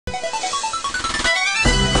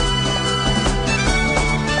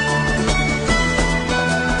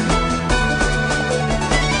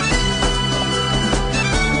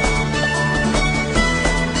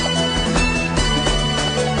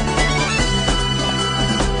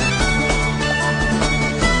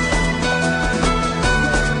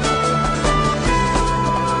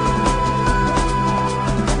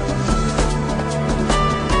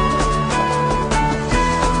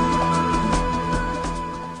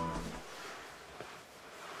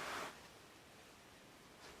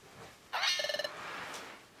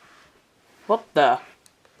What the?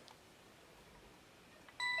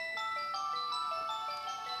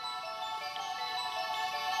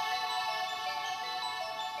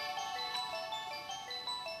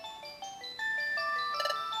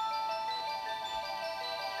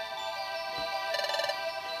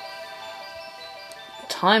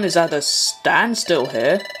 Time is at a standstill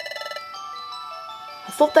here.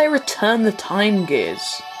 I thought they returned the time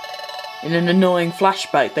gears. In an annoying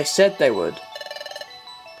flashback, they said they would.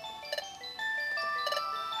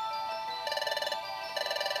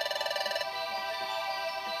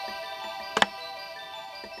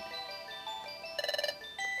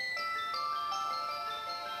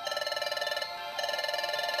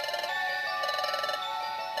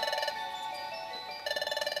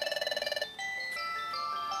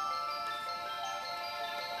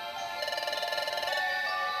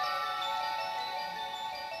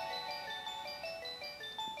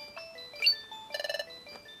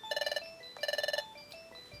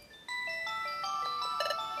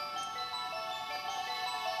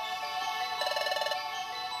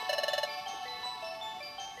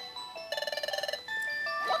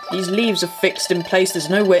 These leaves are fixed in place, there's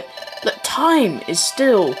no way... Look, time is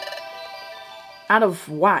still out of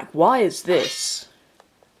whack. Why is this?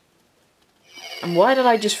 And why did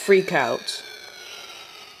I just freak out?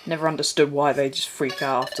 Never understood why they just freak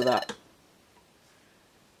out after that.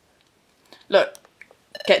 Look,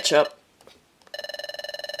 ketchup.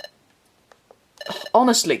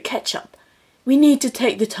 Honestly, ketchup. We need to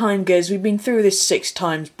take the time gears. We've been through this 6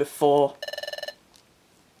 times before.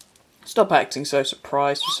 Stop acting so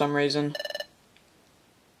surprised for some reason.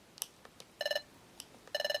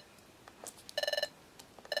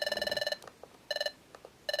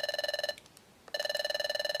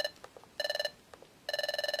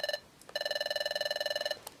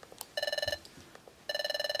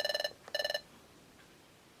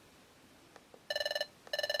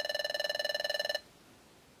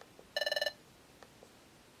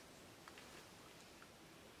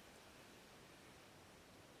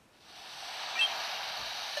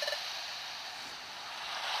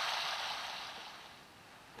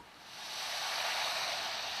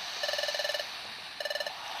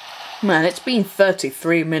 Man, it's been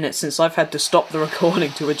 33 minutes since I've had to stop the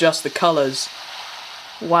recording to adjust the colours.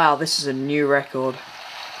 Wow, this is a new record.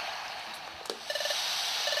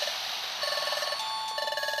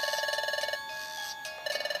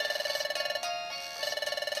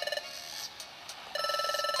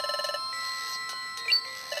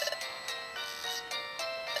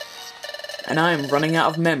 And I am running out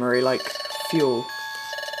of memory like fuel.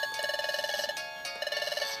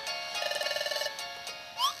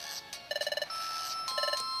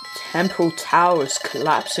 Temple Tower is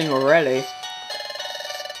collapsing already.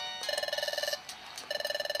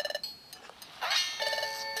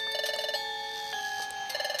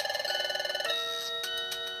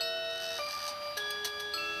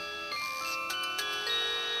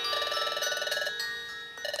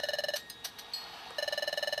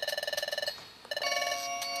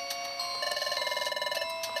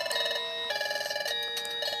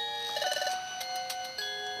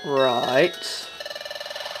 Right.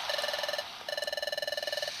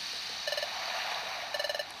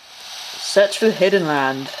 Search for the hidden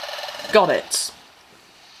land. Got it.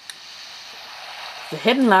 The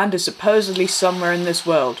hidden land is supposedly somewhere in this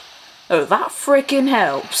world. Oh, that frickin'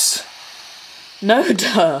 helps. No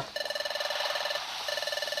duh.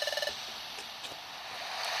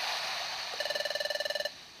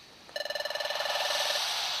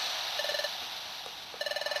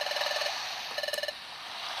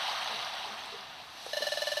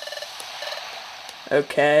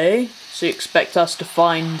 Okay, so you expect us to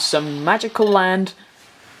find some magical land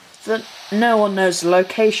that no one knows the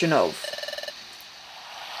location of.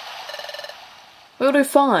 We'll do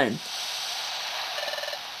fine.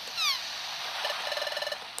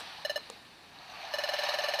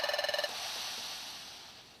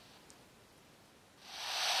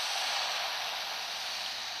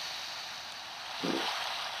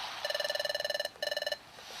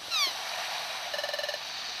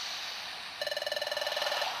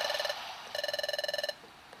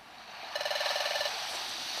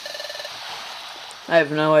 I have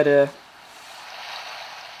no idea.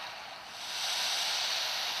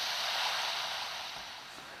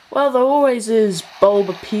 Well, there always is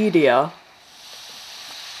Bulbapedia.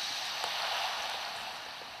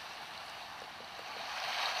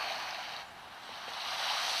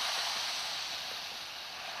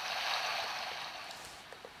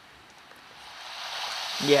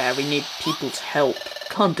 Yeah, we need people's help.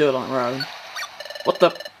 Can't do it on our own. What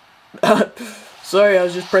the... Sorry, I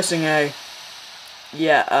was just pressing A.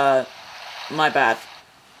 Yeah, my bad.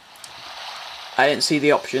 I didn't see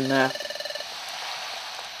the option there.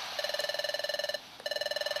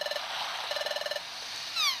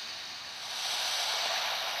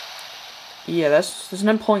 Yeah, there's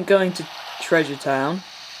no point going to Treasure Town.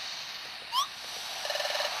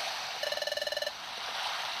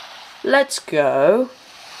 Let's go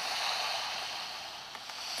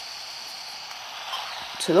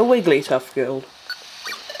to the Wigglytuff Guild.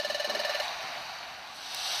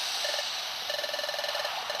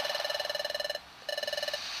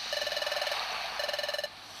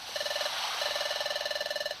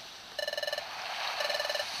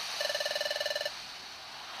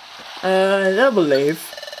 I don't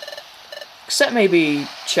believe. Except maybe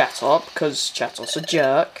Chatot, because Chatot's a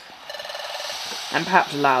jerk. And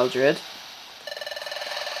perhaps Loudred.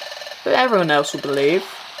 But everyone else will believe.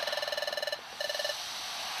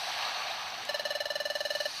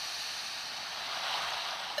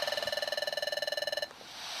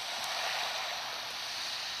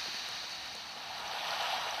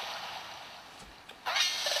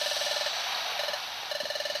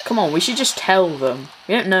 Come on, we should just tell them.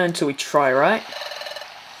 We don't know until we try, right?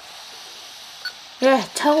 Yeah,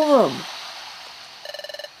 tell them.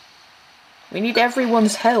 We need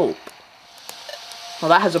everyone's help. Well,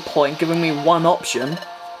 that has a point, giving me one option.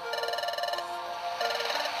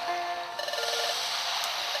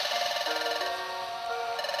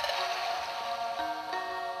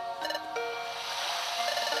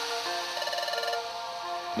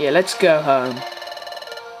 Yeah, let's go home.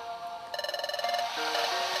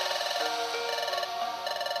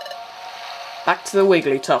 Back to the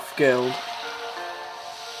Wigglytuff Guild.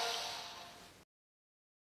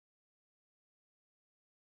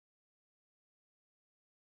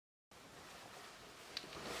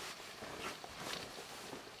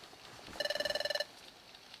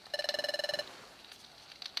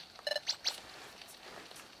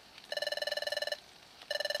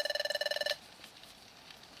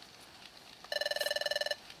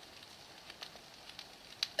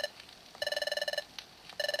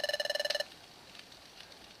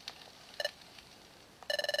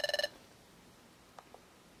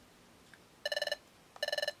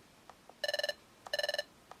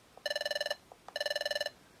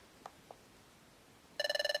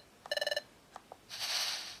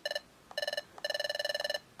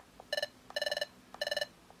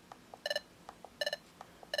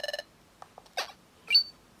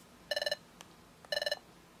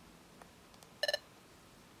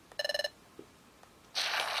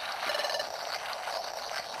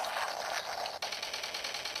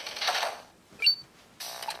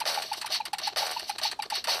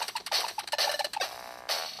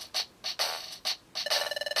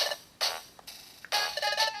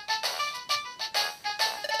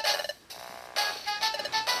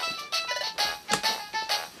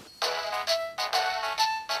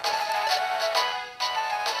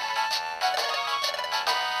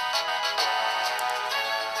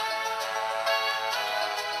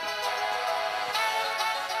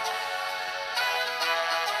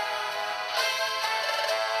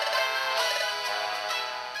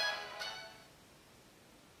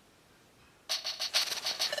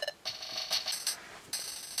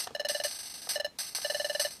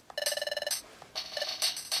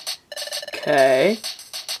 Okay.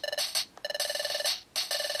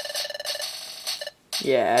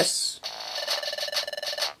 Yes.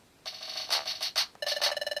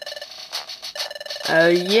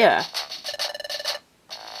 Yeah.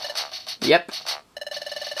 Yep.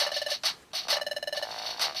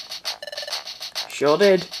 Sure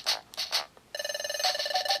did.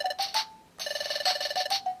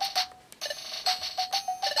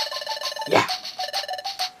 Yeah.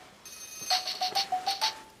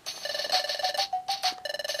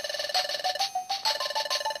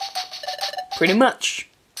 Pretty much.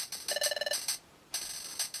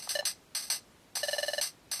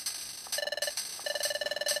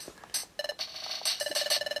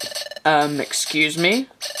 Excuse me?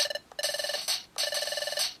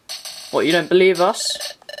 What, you don't believe us?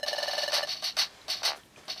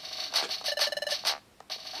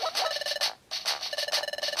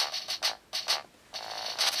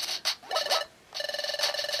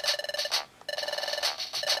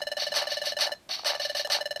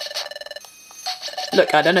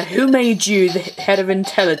 Look, I don't know who made you the head of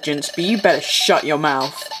intelligence, but you better shut your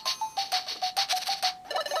mouth.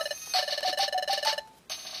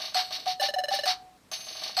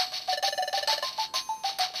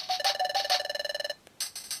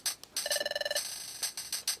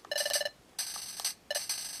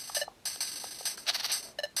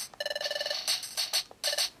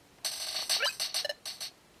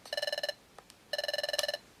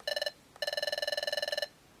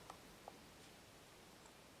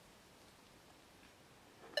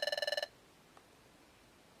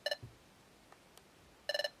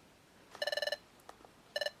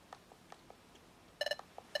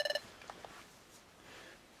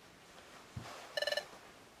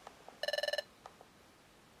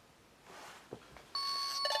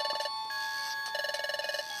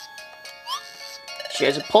 She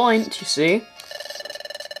has a point, you see.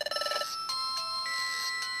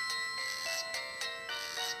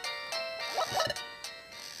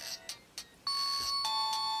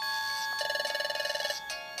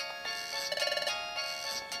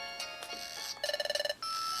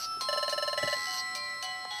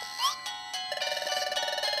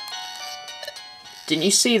 Didn't you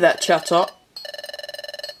see that, Chatot?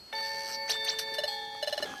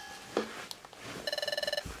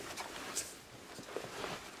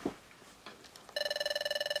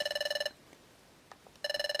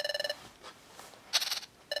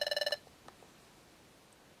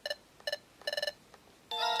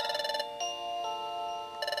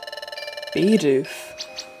 Bidoof.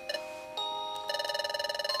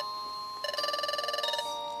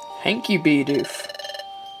 Thank you, Bidoof.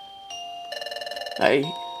 I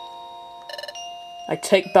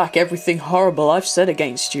take back everything horrible I've said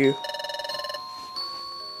against you.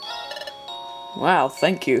 Wow,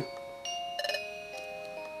 thank you.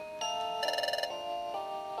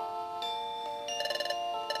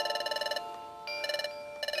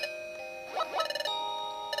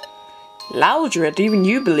 Loudred, even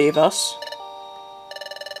you believe us.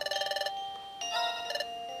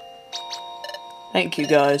 Thank you,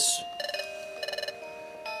 guys.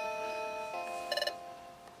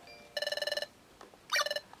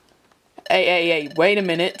 Hey, wait a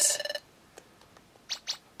minute.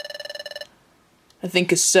 I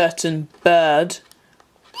think a certain bird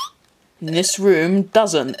in this room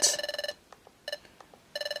doesn't.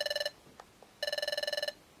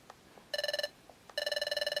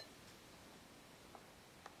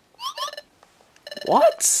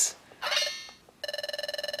 What?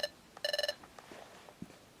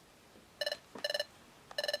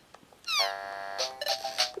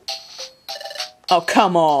 Oh,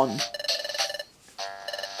 come on.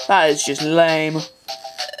 That is just lame.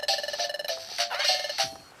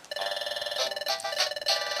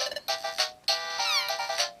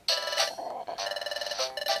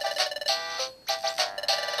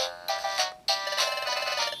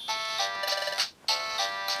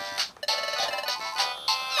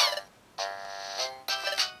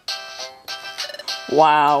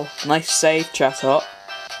 Wow, nice save, Chatot.